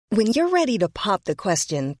When you're ready to pop the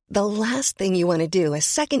question, the last thing you want to do is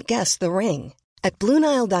second-guess the ring. At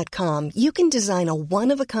BlueNile.com, you can design a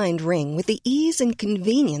one-of-a-kind ring with the ease and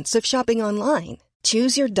convenience of shopping online.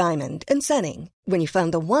 Choose your diamond and setting. When you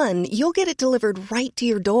find the one, you'll get it delivered right to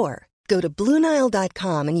your door. Go to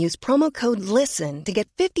BlueNile.com and use promo code LISTEN to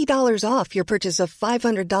get $50 off your purchase of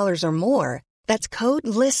 $500 or more. That's code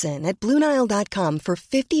LISTEN at BlueNile.com for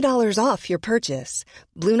 $50 off your purchase.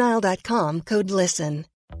 BlueNile.com, code LISTEN.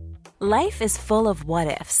 Life is full of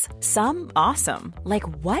what-ifs. Some awesome, like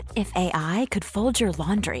what if AI could fold your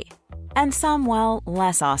laundry? And some, well,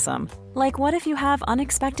 less awesome, like what if you have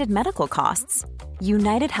unexpected medical costs?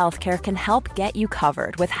 United Healthcare can help get you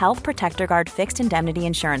covered with Health Protector Guard fixed indemnity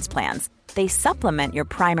insurance plans. They supplement your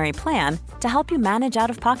primary plan to help you manage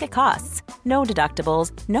out-of-pocket costs. No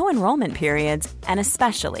deductibles, no enrollment periods, and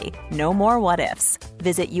especially no more what-ifs.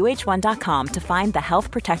 Visit uh1.com to find the Health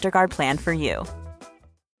Protector Guard plan for you.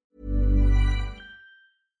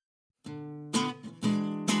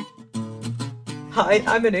 Hi,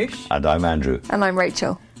 I'm Anoush. And I'm Andrew. And I'm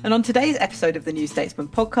Rachel. And on today's episode of the New Statesman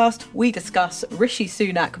podcast, we discuss Rishi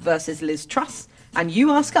Sunak versus Liz Truss. And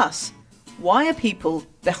you ask us, why are people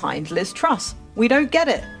behind Liz Truss? We don't get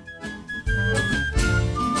it.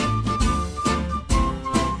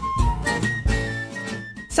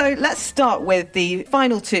 So let's start with the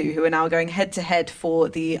final two who are now going head-to-head for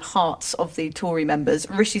the hearts of the Tory members,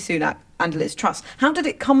 Rishi Sunak and Liz Truss. How did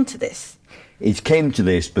it come to this? It came to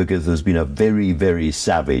this because there's been a very, very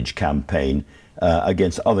savage campaign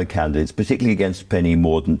against other candidates, particularly against Penny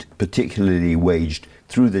Mordaunt, particularly waged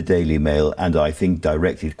through the Daily Mail and I think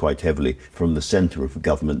directed quite heavily from the centre of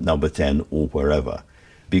government, Number 10 or wherever,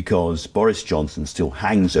 because Boris Johnson still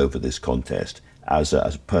hangs over this contest as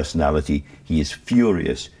a personality. He is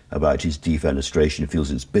furious about his defenestration,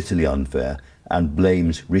 feels it's bitterly unfair and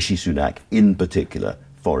blames Rishi Sunak in particular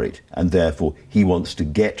for it. And therefore he wants to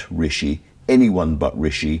get Rishi, anyone but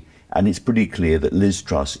Rishi, and it's pretty clear that Liz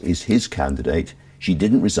Truss is his candidate. She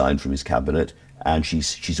didn't resign from his cabinet, and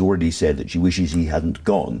she's already said that she wishes he hadn't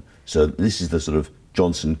gone. So this is the sort of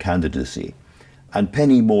Johnson candidacy. And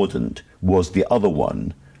Penny Mordaunt was the other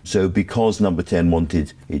one. So because Number 10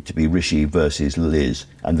 wanted it to be Rishi versus Liz,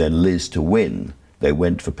 and then Liz to win, they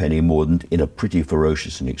went for Penny Mordaunt in a pretty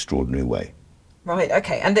ferocious and extraordinary way. Right,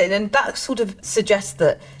 OK. And that sort of suggests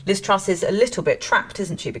that Liz Truss is a little bit trapped,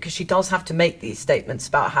 isn't she? Because she does have to make these statements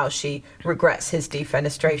about how she regrets his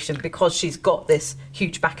defenestration because she's got this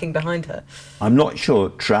huge backing behind her. I'm not sure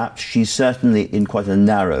trapped. She's certainly in quite a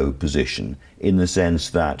narrow position in the sense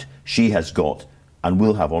that she has got and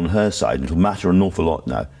will have on her side, and it'll matter an awful lot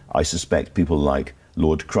now, I suspect, people like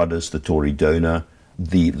Lord Cruddas, the Tory donor,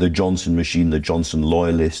 the Johnson machine, the Johnson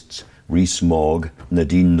loyalists, Rees-Mogg,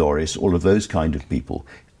 Nadine Norris, all of those kind of people.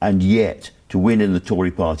 And yet, to win in the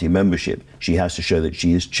Tory party membership, she has to show that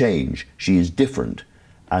she is change, she is different.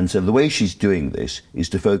 And so the way she's doing this is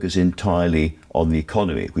to focus entirely on the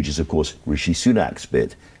economy, which is, of course, Rishi Sunak's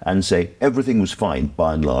bit, and say everything was fine,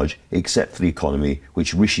 by and large, except for the economy,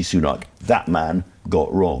 which Rishi Sunak, that man,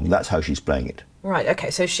 got wrong. That's how she's playing it. Right, OK,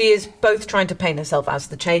 so she is both trying to paint herself as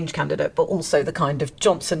the change candidate, but also the kind of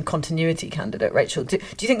Johnson continuity candidate. Rachel, do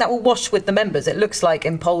you think that will wash with the members? It looks like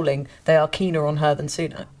in polling they are keener on her than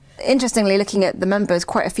Sunak. Interestingly, looking at the members,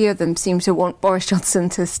 quite a few of them seem to want Boris Johnson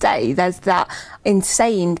to stay. There's that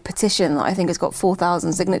insane petition that I think has got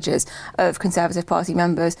 4,000 signatures of Conservative Party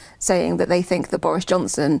members saying that they think that Boris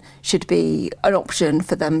Johnson should be an option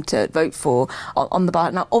for them to vote for on the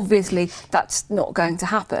ballot. Now, obviously, that's not going to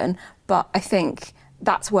happen, but I think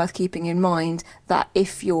that's worth keeping in mind that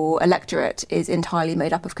if your electorate is entirely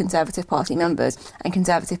made up of Conservative Party members and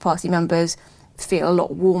Conservative Party members feel a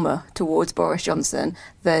lot warmer towards Boris Johnson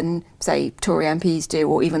than, say, Tory MPs do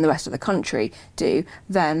or even the rest of the country do,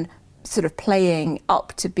 then sort of playing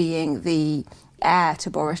up to being the heir to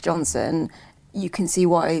Boris Johnson, you can see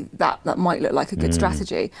why that might look like a good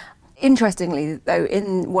strategy. Interestingly, though,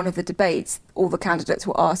 in one of the debates, all the candidates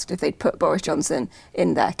were asked if they'd put Boris Johnson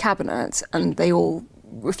in their cabinet, and they all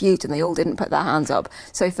refused and they all didn't put their hands up.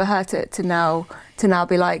 So for her to now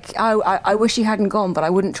be like, oh, I wish he hadn't gone, but I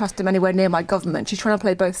wouldn't trust him anywhere near my government. She's trying to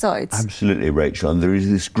play both sides. Absolutely, Rachel. And there is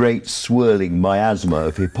this great swirling miasma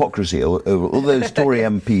of hypocrisy over all those Tory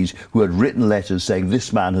MPs who had written letters saying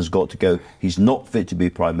this man has got to go, he's not fit to be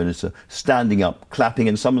Prime Minister, standing up, clapping,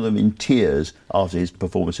 and some of them in tears after his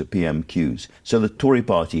performance at PMQs. So the Tory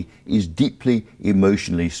party is deeply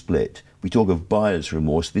emotionally split. We talk of buyer's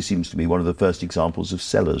remorse. This seems to be one of the first examples of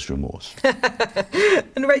seller's remorse.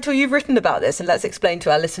 And Rachel, you've written about this, and let's explain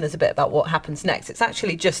to our listeners a bit about what happens next. It's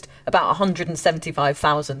actually just about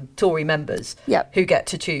 175,000 Tory members who get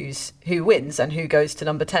to choose who wins and who goes to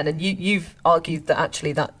number 10. And you've argued that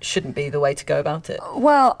actually that shouldn't be the way to go about it.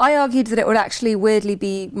 Well, I argued that it would actually weirdly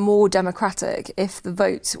be more democratic if the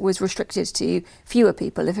vote was restricted to fewer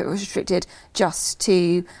people, if it was restricted just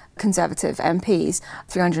to Conservative MPs,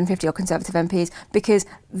 350 odd Conservative MPs, because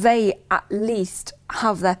they at least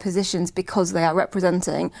have their positions because they are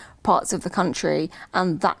representing parts of the country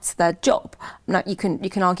and that's their job. Now, you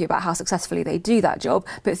can argue about how successfully they do that job,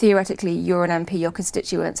 but theoretically you're an MP, your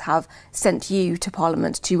constituents have sent you to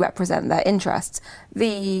Parliament to represent their interests.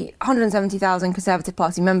 The 170,000 Conservative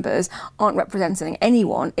Party members aren't representing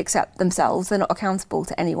anyone except themselves. They're not accountable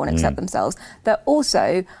to anyone except themselves. They're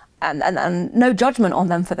also and no judgment on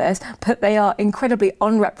them for this, but they are incredibly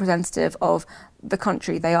unrepresentative of the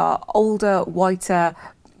country. They are older, whiter,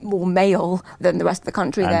 more male than the rest of the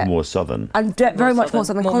country. And more southern. And very much more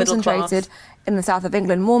southern, concentrated in the south of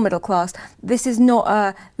England, more middle class. This is not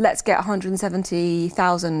a let's get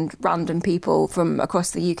 170,000 random people from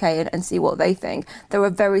across the UK and see what they think. There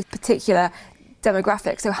are very particular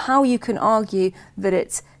demographics. So how you can argue that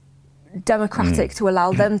it's democratic to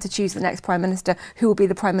allow them to choose the next Prime Minister, who will be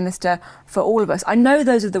the Prime Minister for all of us. I know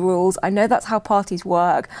those are the rules. I know that's how parties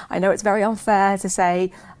work. I know it's very unfair to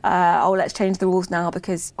say, let's change the rules now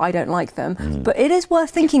because I don't like them. But it is worth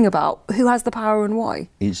thinking about who has the power and why.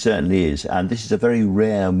 It certainly is. And this is a very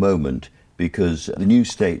rare moment because the New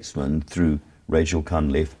Statesman, through Rachel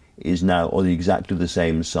Cunliffe, is now on exactly the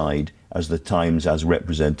same side as the Times as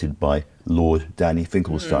represented by Lord Danny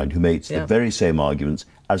Finkelstein, who makes the very same arguments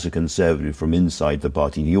as a Conservative from inside the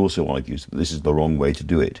party. And he also argues that this is the wrong way to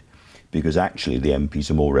do it, because actually the MPs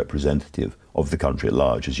are more representative of the country at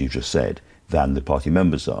large, as you just said, than the party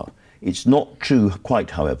members are. It's not true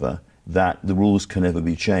quite, however, that the rules can never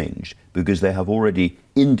be changed, because they have already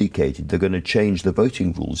indicated they're going to change the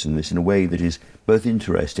voting rules in this in a way that is both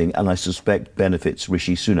interesting and I suspect benefits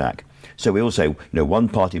Rishi Sunak. So we all say, one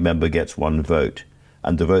party member gets one vote,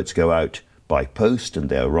 and the votes go out by post and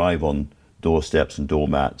they arrive on doorsteps and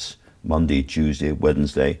doormats Monday, Tuesday,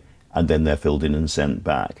 Wednesday, and then they're filled in and sent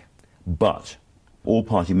back. But all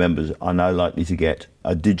party members are now likely to get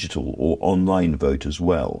a digital or online vote as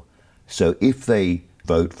well. So if they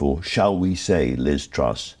vote for, shall we say, Liz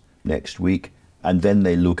Truss next week, and then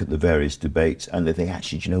they look at the various debates and they think,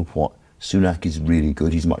 actually, do you know what? Sunak is really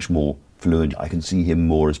good. He's much more fluent. I can see him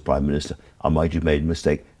more as Prime Minister. I might have made a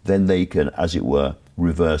mistake. Then they can, as it were,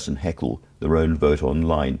 reverse and heckle their own vote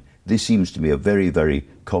online. This seems to me a very, very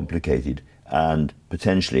complicated and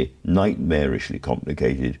potentially nightmarishly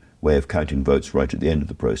complicated way of counting votes right at the end of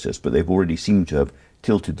the process. But they've already seemed to have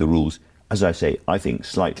tilted the rules, as I say, I think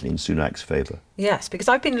slightly in Sunak's favour. Yes, because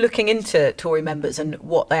I've been looking into Tory members and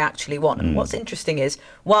what they actually want. And what's interesting is,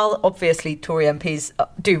 while obviously Tory MPs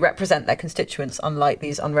do represent their constituents, unlike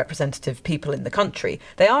these unrepresentative people in the country,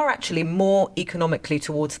 they are actually more economically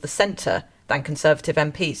towards the centre than Conservative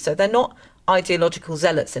MPs. So they're not ideological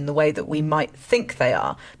zealots in the way that we might think they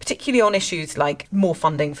are, particularly on issues like more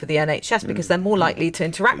funding for the NHS, because they're more likely to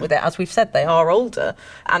interact with it. As we've said, they are older,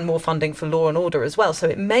 and more funding for law and order as well. So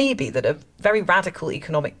it may be that a very radical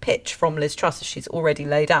economic pitch from Liz Truss, as she's already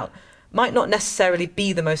laid out, might not necessarily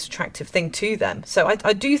be the most attractive thing to them. So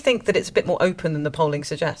I do think that it's a bit more open than the polling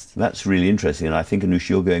suggests. That's really interesting. And I think, Anoush,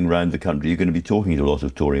 you're going around the country, you're going to be talking to a lot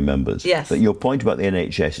of Tory members. Yes. But your point about the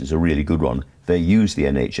NHS is a really good one. They use the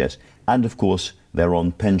NHS. And, of course, they're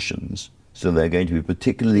on pensions. So they're going to be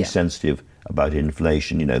particularly sensitive about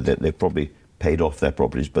inflation. They've probably paid off their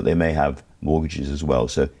properties, but they may have mortgages as well.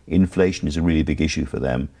 So inflation is a really big issue for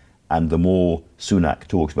them. And the more Sunak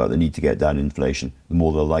talks about the need to get down inflation, the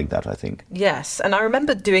more they'll like that, I think. Yes, and I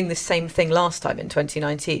remember doing the same thing last time in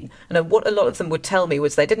 2019. And what a lot of them would tell me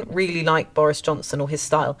was they didn't really like Boris Johnson or his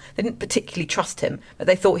style. They didn't particularly trust him, but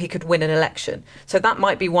they thought he could win an election. So that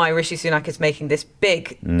might be why Rishi Sunak is making this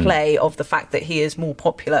big play of the fact that he is more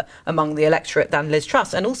popular among the electorate than Liz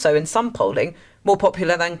Truss. And also in some polling, more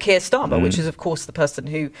popular than Keir Starmer, which is, of course, the person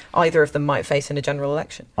who either of them might face in a general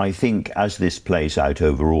election. I think as this plays out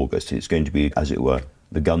over August, it's going to be, as it were,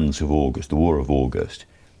 the guns of August, the war of August.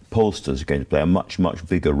 Pollsters are going to play a much, much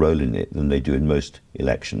bigger role in it than they do in most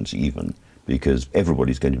elections even, because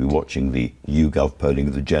everybody's going to be watching the YouGov polling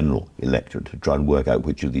of the general electorate to try and work out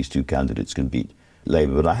which of these two candidates can beat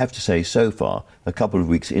Labour. But I have to say, so far, a couple of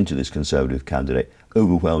weeks into this Conservative candidate,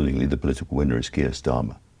 overwhelmingly the political winner is Keir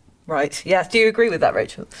Starmer. Right. Yes. Do you agree with that,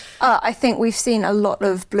 Rachel? I think we've seen a lot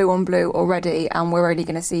of blue on blue already, and we're only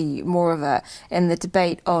going to see more of it. In the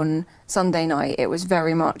debate on Sunday night, it was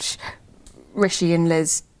very much Rishi and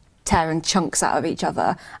Liz tearing chunks out of each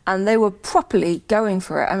other, and they were properly going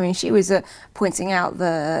for it. I mean, she was pointing out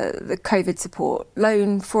the COVID support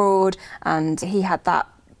loan fraud, and he had that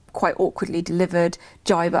quite awkwardly delivered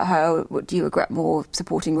jibe at her. Do you regret more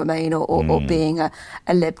supporting Remain or being a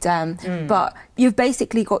Lib Dem? But you've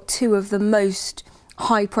basically got two of the most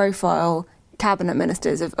high-profile cabinet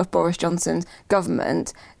ministers of Boris Johnson's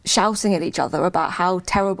government shouting at each other about how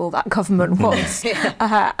terrible that government was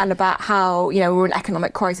and about how, we're in an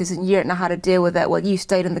economic crisis and you don't know how to deal with it. Well, you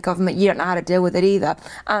stayed in the government, you don't know how to deal with it either.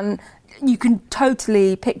 And you can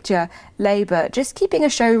totally picture Labour just keeping a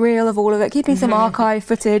show reel of all of it, keeping some archive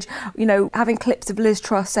footage, having clips of Liz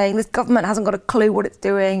Truss saying this government hasn't got a clue what it's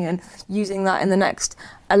doing and using that in the next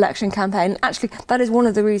election campaign. Actually, that is one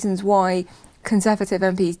of the reasons why Conservative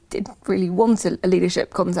MPs did really want a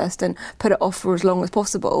leadership contest and put it off for as long as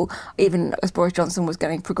possible, even as Boris Johnson was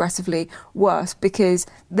getting progressively worse, because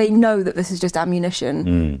they know that this is just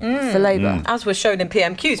ammunition for Labour. As was shown in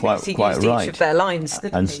PMQs, because he used each of their lines.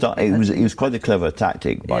 And it was quite a clever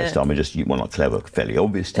tactic by Starmer, not clever, fairly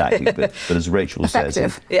obvious tactic, but as Rachel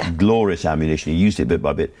says, glorious ammunition. He used it bit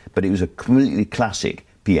by bit, but it was a completely classic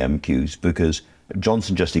PMQs because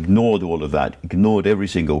Johnson just ignored all of that, ignored every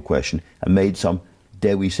single question, and made some,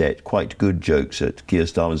 dare we say it, quite good jokes at Keir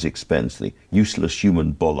Starmer's expense, the useless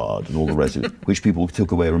human bollard and all the rest of it, which people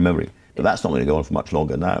took away remembering. But that's not going to go on for much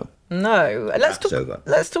longer now. No.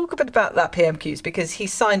 Let's talk a bit about that PMQs, because he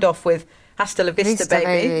signed off with Hasta la Vista,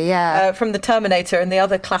 baby, from the Terminator, and the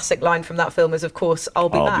other classic line from that film is, of course, I'll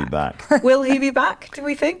be back. Will he be back, do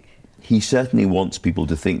we think? He certainly wants people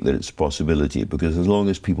to think that it's a possibility, because as long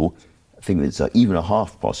as people think that it's even a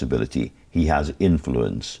half possibility, he has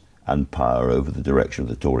influence and power over the direction of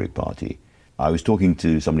the Tory party. I was talking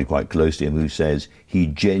to somebody quite close to him who says he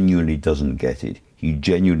genuinely doesn't get it. He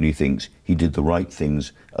genuinely thinks he did the right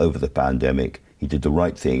things over the pandemic. He did the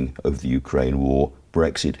right thing over the Ukraine war.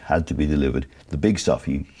 Brexit had to be delivered. The big stuff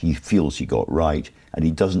he feels he got right, and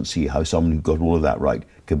he doesn't see how someone who got all of that right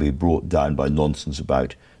can be brought down by nonsense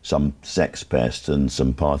about some sex pest and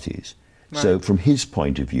some parties. Right. So from his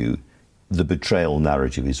point of view, the betrayal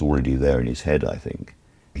narrative is already there in his head, I think.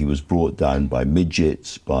 He was brought down by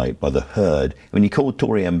midgets, by the herd. When he called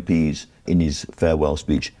Tory MPs in his farewell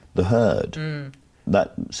speech, the herd,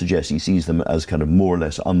 that suggests he sees them as kind of more or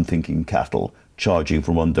less unthinking cattle charging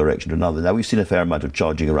from one direction to another. Now, we've seen a fair amount of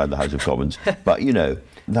charging around the House of Commons, but,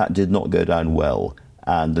 that did not go down well.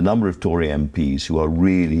 And the number of Tory MPs who are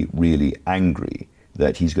really, really angry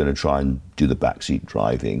that he's going to try and do the backseat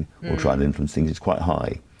driving or try and influence things is quite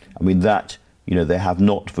high. I mean, they have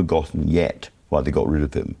not forgotten yet why they got rid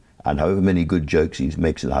of him. And however many good jokes he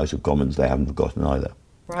makes in the House of Commons, they haven't forgotten either.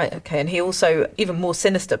 Right, OK. And he also, even more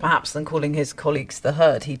sinister perhaps than calling his colleagues the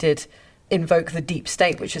herd, he did invoke the deep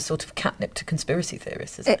state, which is sort of catnip to conspiracy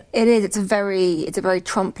theorists, isn't it? It is. It's a very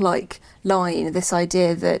Trump-like line, this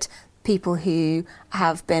idea that people who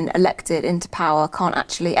have been elected into power can't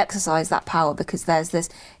actually exercise that power because there's this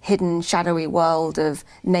hidden, shadowy world of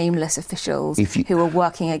nameless officials who are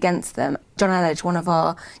working against them. John Elledge, one of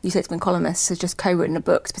our New Statesman columnists, has just co-written a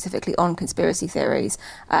book specifically on conspiracy theories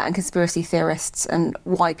and conspiracy theorists and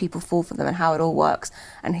why people fall for them and how it all works.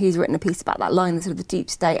 And he's written a piece about that line, the sort of the deep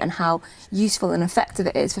state, and how useful and effective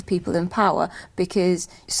it is for people in power, because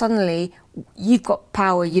suddenly you've got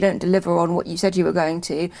power, you don't deliver on what you said you were going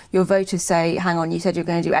to. Your voters say, hang on, you said you were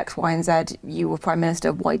going to do X, Y and Z, you were Prime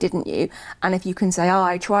Minister, why didn't you? And if you can say,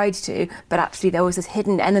 I tried to, but actually there was this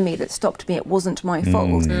hidden enemy that stopped me, it wasn't my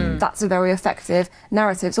fault, that's a very effective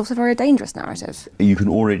narrative. It's also a very dangerous narrative. You can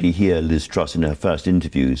already hear Liz Truss in her first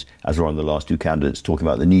interviews, as one of the last two candidates, talking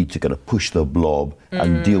about the need to kind of push the blob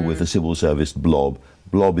and deal with the civil service blob.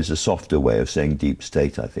 Blob is a softer way of saying deep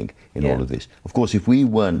state, I think, in all of this. Of course, if we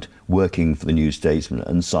weren't working for the New Statesman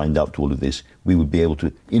and signed up to all of this, we would be able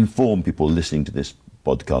to inform people listening to this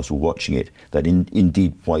podcast or watching it that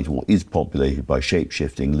indeed Whitehall is populated by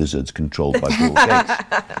shape-shifting lizards controlled by Bill Gates,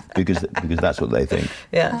 because that's what they think.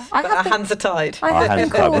 Yeah, our hands are tied. Our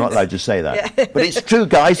hands are tied. We're not allowed to say that. Yeah. But it's true,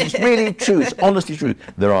 guys. It's really true. It's honestly true.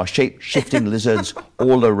 There are shape-shifting lizards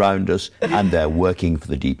all around us, and they're working for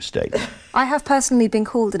the deep state. I have personally been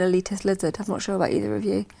called an elitist lizard. I'm not sure about either of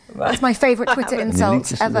you. Right. That's my favourite Twitter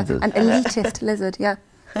insult ever. An elitist lizard, yeah.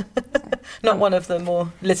 Not one of the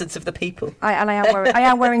more lizards of the people. I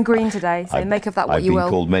am wearing green today, so make of that what you will. I've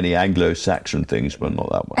been called many Anglo-Saxon things, but not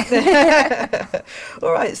that one.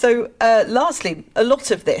 All right. So lastly, a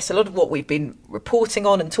lot of what we've been reporting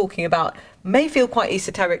on and talking about may feel quite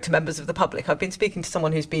esoteric to members of the public. I've been speaking to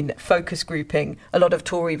someone who's been focus grouping a lot of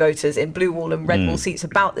Tory voters in Blue Wall and Red Wall seats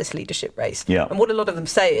about this leadership race. Yeah. And what a lot of them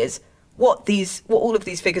say is, what all of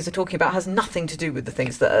these figures are talking about has nothing to do with the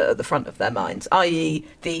things that are at the front of their minds, i.e.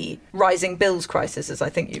 the rising bills crisis, as I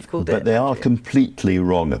think you've called it. But they are completely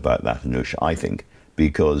wrong about that, Anoosh, I think,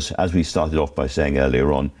 because as we started off by saying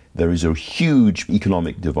earlier on, there is a huge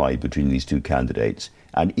economic divide between these two candidates.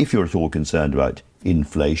 And if you're at all concerned about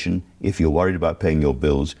inflation, if you're worried about paying your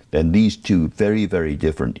bills, then these two very, very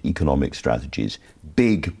different economic strategies,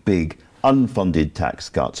 big unfunded tax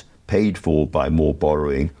cuts paid for by more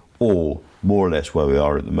borrowing, or more or less where we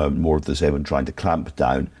are at the moment, more of the same and trying to clamp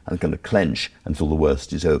down and kind of clench until the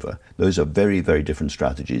worst is over. Those are very, very different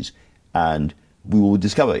strategies. And we will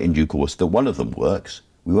discover in due course that one of them works.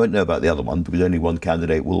 We won't know about the other one because only one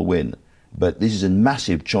candidate will win. But this is a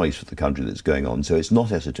massive choice for the country that's going on. So it's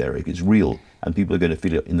not esoteric, it's real. And people are going to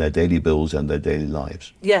feel it in their daily bills and their daily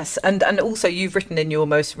lives. Yes. And also you've written in your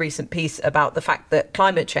most recent piece about the fact that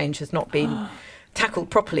climate change has not been tackled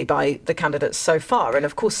properly by the candidates so far. And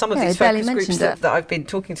of course, some of these focus groups that I've been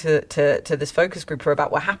talking to this focus group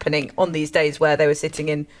about were happening on these days where they were sitting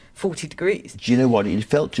in 40 degrees. Do you know what? It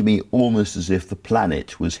felt to me almost as if the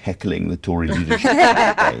planet was heckling the Tory leadership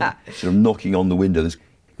campaign, sort of knocking on the windows.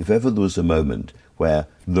 If ever there was a moment where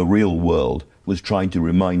the real world was trying to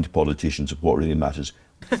remind politicians of what really matters,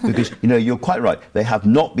 because, you're quite right, they have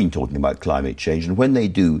not been talking about climate change, and when they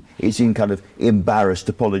do, it's in kind of embarrassed,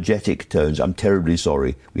 apologetic tones. I'm terribly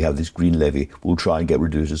sorry we have this green levy, we'll try and get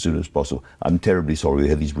rid of it as soon as possible. I'm terribly sorry we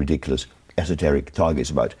have these ridiculous esoteric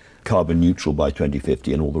targets about carbon neutral by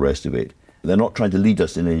 2050 and all the rest of it. They're not trying to lead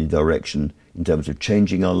us in any direction in terms of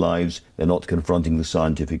changing our lives. They're not confronting the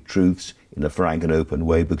scientific truths in a frank and open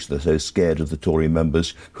way because they're so scared of the Tory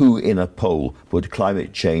members who, in a poll, put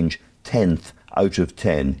climate change 10th out of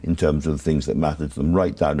 10 in terms of the things that matter to them,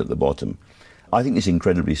 right down at the bottom. I think it's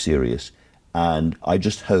incredibly serious, and I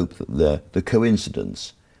just hope that the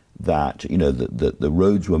coincidence that, the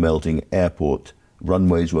roads were melting, airport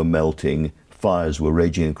runways were melting, fires were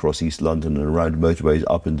raging across East London and around motorways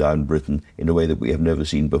up and down Britain in a way that we have never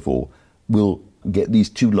seen before, will get these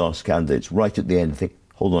two last candidates right at the end and think,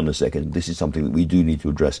 hold on a second, this is something that we do need to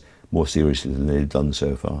address more seriously than they've done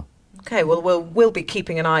so far. OK, well, we'll be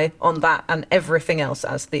keeping an eye on that and everything else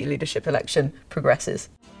as the leadership election progresses.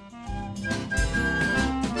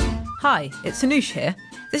 Hi, it's Anoosh here.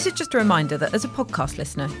 This is just a reminder that as a podcast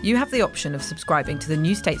listener, you have the option of subscribing to The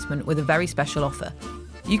New Statesman with a very special offer.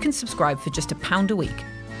 You can subscribe for just £1 a week.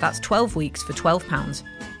 That's 12 weeks for £12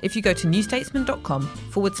 if you go to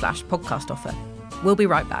newstatesman.com/podcast offer. We'll be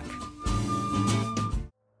right back.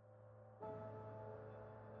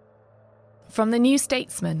 From The New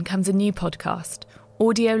Statesman comes a new podcast,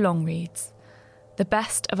 Audio Long Reads. The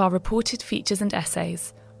best of our reported features and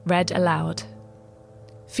essays, read aloud.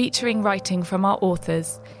 Featuring writing from our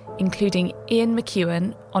authors, including Ian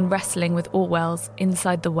McEwan on wrestling with Orwell's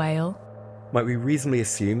Inside the Whale. Might we reasonably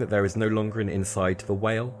assume that there is no longer an inside to the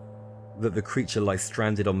whale? That the creature lies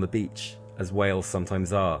stranded on the beach, as whales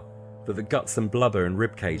sometimes are? That the guts and blubber and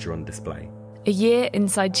ribcage are on display? A year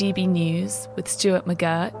inside GB News with Stuart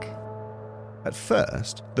McGurk. At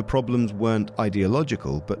first, the problems weren't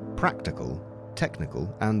ideological, but practical,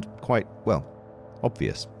 technical, and quite,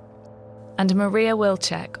 obvious. And Maria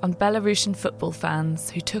Wilczek on Belarusian football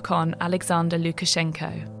fans who took on Alexander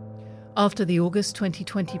Lukashenko. After the August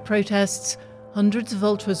 2020 protests, hundreds of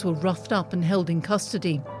ultras were roughed up and held in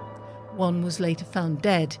custody. One was later found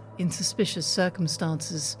dead in suspicious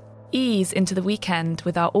circumstances. Ease into the weekend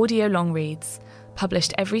with our audio long reads,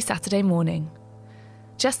 published every Saturday morning.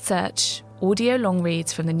 Just search Audio Long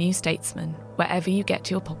Reads from The New Statesman wherever you get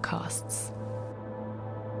your podcasts.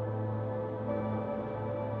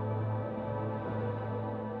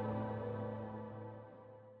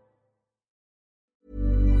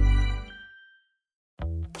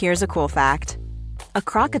 Here's a cool fact. A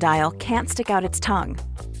crocodile can't stick out its tongue.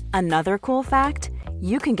 Another cool fact,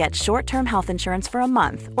 you can get short-term health insurance for a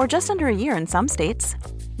month or just under a year in some states.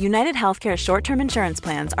 United Healthcare short-term insurance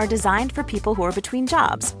plans are designed for people who are between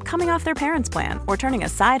jobs, coming off their parents' plan, or turning a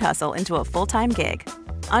side hustle into a full-time gig.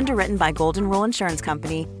 Underwritten by Golden Rule Insurance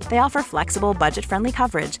Company, they offer flexible, budget-friendly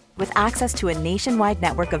coverage with access to a nationwide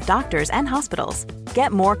network of doctors and hospitals.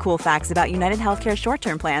 Get more cool facts about United Healthcare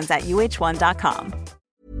short-term plans at uh1.com.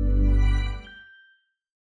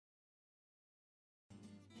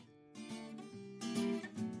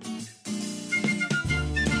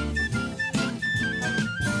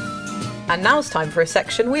 And now it's time for a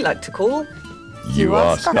section we like to call You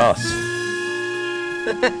Ask Us.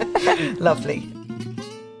 Lovely.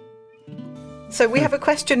 So we have a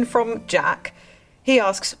question from Jack. He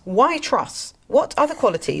asks, why Truss? What are the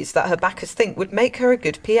qualities that her backers think would make her a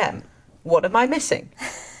good PM? What am I missing?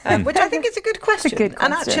 Which I think is a good question.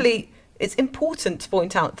 And actually, it's important to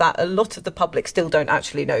point out that a lot of the public still don't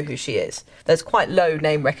actually know who she is. There's quite low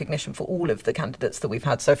name recognition for all of the candidates that we've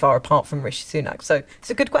had so far, apart from Rishi Sunak. So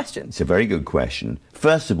it's a good question. It's a very good question.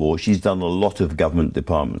 First of all, she's done a lot of government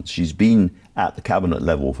departments. She's been at the cabinet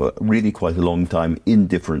level for really quite a long time in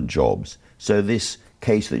different jobs. So this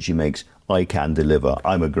case that she makes, I can deliver,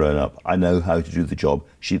 I'm a grown-up, I know how to do the job,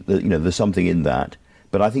 there's something in that.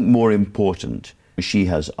 But I think more important, she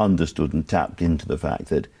has understood and tapped into the fact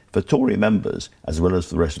that for Tory members, as well as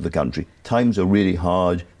for the rest of the country, times are really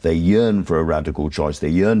hard. They yearn for a radical choice. They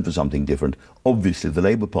yearn for something different. Obviously, the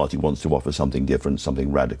Labour Party wants to offer something different,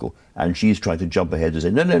 something radical. And she's trying to jump ahead and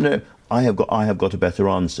say, no, I have got a better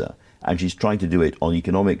answer. And she's trying to do it on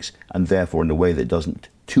economics and therefore in a way that doesn't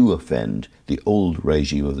too offend the old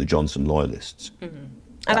regime of the Johnson loyalists. Mm-hmm.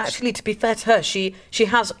 And actually, to be fair to her, she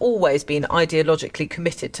has always been ideologically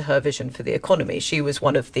committed to her vision for the economy. She was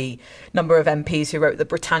one of the number of MPs who wrote the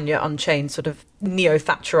Britannia Unchained sort of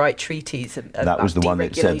neo-Thatcherite treaties. That was the one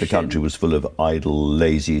that said the country was full of idle,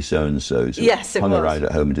 lazy so-and-sos who hung around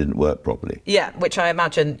at home and didn't work properly. Yeah, which I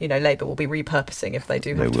imagine, Labour will be repurposing if they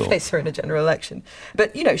do have to face her in a general election.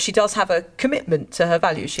 But, she does have a commitment to her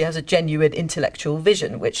values. She has a genuine intellectual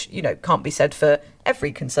vision, which, can't be said for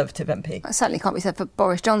every Conservative MP. It certainly can't be said for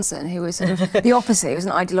Boris Johnson, who was sort of the opposite. He was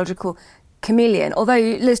an ideological chameleon. Although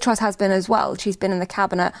Liz Truss has been as well. She's been in the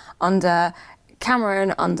cabinet under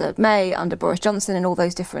Cameron, under May, under Boris Johnson in all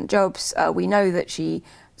those different jobs. We know that she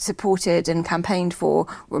supported and campaigned for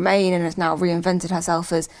Remain and has now reinvented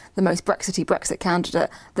herself as the most Brexit candidate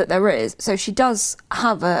that there is. So she does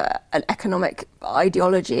have an economic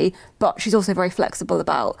ideology, but she's also very flexible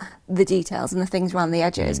about the details and the things around the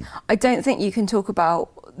edges. I don't think you can talk about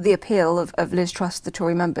the appeal of Liz Truss to the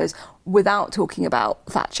Tory members without talking about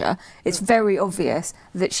Thatcher. It's very obvious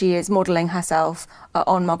that she is modelling herself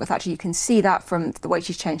on Margaret Thatcher. You can see that from the way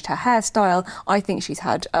she's changed her hairstyle. I think she's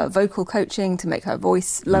had vocal coaching to make her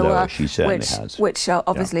voice lower, she certainly has. Which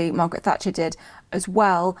obviously Margaret Thatcher did as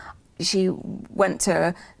well. She went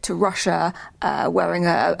to Russia wearing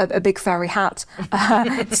a big furry hat.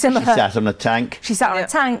 Similar. She sat on a tank. She sat on a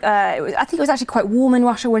tank. I think it was actually quite warm in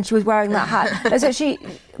Russia when she was wearing that hat. So she,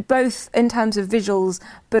 both in terms of visuals,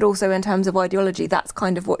 but also in terms of ideology, that's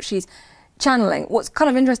kind of what she's channeling. What's kind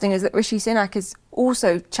of interesting is that Rishi Sunak is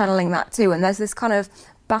also channeling that too. And there's this kind of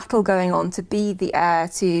battle going on to be the heir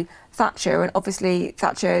to Thatcher. And obviously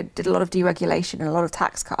Thatcher did a lot of deregulation and a lot of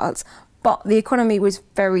tax cuts. But the economy was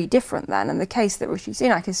very different then, and the case that Rishi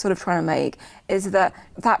Sunak is sort of trying to make is that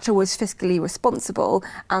Thatcher was fiscally responsible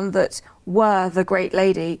and that were the great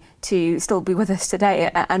lady to still be with us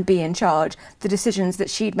today and be in charge, the decisions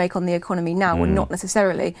that she'd make on the economy now were not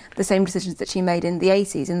necessarily the same decisions that she made in the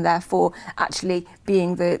 80s, and therefore actually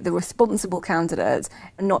being the responsible candidate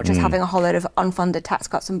and not just having a whole load of unfunded tax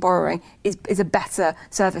cuts and borrowing is a better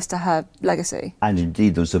service to her legacy. And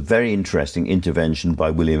indeed, there was a very interesting intervention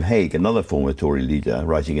by William Hague, another former Tory leader,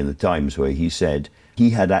 writing in the Times, where he said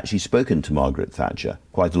he had actually spoken to Margaret Thatcher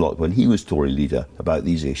quite a lot when he was Tory leader about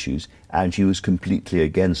these issues, and she was completely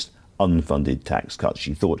against unfunded tax cuts.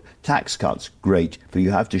 She thought tax cuts, great, but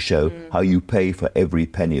you have to show how you pay for every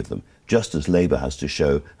penny of them, just as Labour has to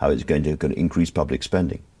show how it's going to increase public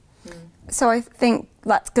spending. So I think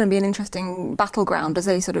that's going to be an interesting battleground as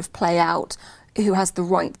they sort of play out who has the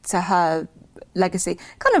right to her legacy.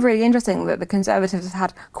 Kind of really interesting that the Conservatives have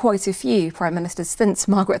had quite a few Prime Ministers since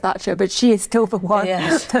Margaret Thatcher, but she is still the one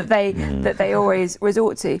that they always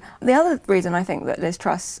resort to. The other reason I think that Liz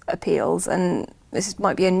Truss appeals, and this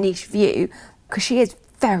might be a niche view, because she is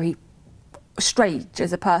very strange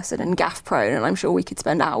as a person and gaffe prone, and I'm sure we could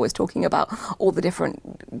spend hours talking about all the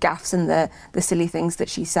different gaffes and the silly things that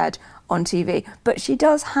she said on TV. But she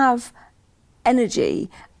does have energy.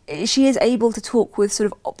 She is able to talk with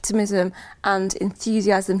sort of optimism and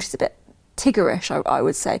enthusiasm. She's a bit Tiggerish, I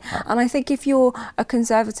would say. And I think if you're a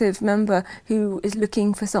Conservative member who is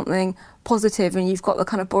looking for something positive and you've got the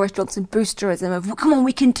kind of Boris Johnson boosterism of, come on,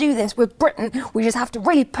 we can do this, we're Britain, we just have to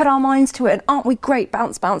really put our minds to it, and aren't we great,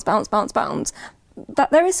 bounce, bounce, bounce, bounce, bounce.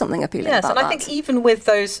 that there is something appealing about that. Yes, and I think even with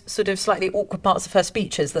those sort of slightly awkward parts of her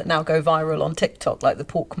speeches that now go viral on TikTok, like the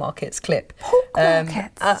pork markets clip. Pork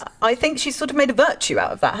markets? I think she's sort of made a virtue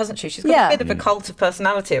out of that, hasn't she? She's got a bit of a cult of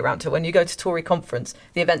personality around her. When you go to Tory conference,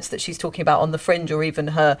 the events that she's talking about on the Fringe, or even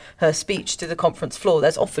her speech to the conference floor,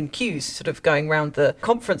 there's often queues sort of going around the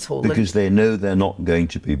conference hall. Because they know they're not going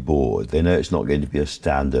to be bored. They know it's not going to be a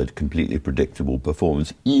standard, completely predictable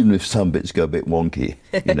performance, even if some bits go a bit wonky.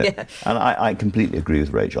 You know? Yeah. And I completely agree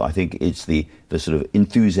with Rachel. I think it's the sort of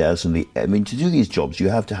enthusiasm. To do these jobs, you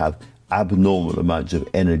have to have abnormal amounts of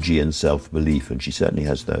energy and self-belief, and she certainly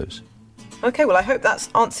has those. OK, well, I hope that's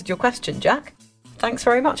answered your question, Jack. Thanks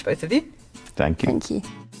very much, both of you. Thank you. Thank you.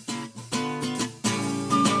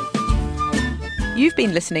 You've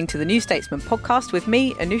been listening to the New Statesman podcast with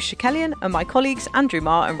me, Anusha Kellion, and my colleagues Andrew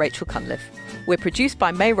Marr and Rachel Cunliffe. We're produced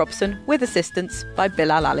by May Robson, with assistance by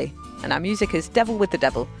Bilal Ali. And our music is Devil with the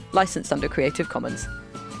Devil, licensed under Creative Commons.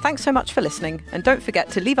 Thanks so much for listening, and don't forget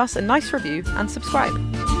to leave us a nice review and subscribe.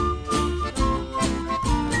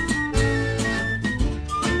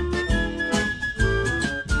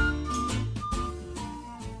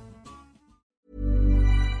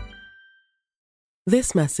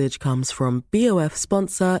 This message comes from BOF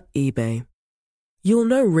sponsor eBay. You'll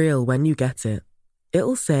know real when you get it.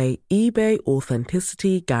 It'll say eBay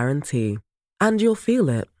Authenticity Guarantee. And you'll feel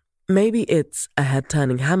it. Maybe it's a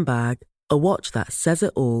head-turning handbag, a watch that says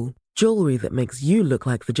it all, jewelry that makes you look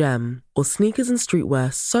like the gem, or sneakers and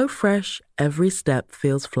streetwear so fresh every step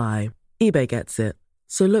feels fly. eBay gets it.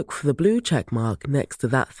 So look for the blue check mark next to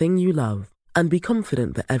that thing you love. And be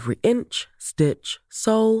confident that every inch, stitch,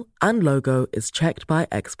 sole, and logo is checked by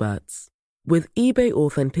experts. With eBay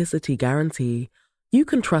Authenticity Guarantee, you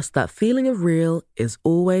can trust that feeling of real is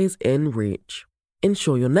always in reach.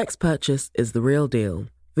 Ensure your next purchase is the real deal.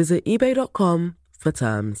 Visit ebay.com for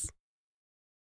terms.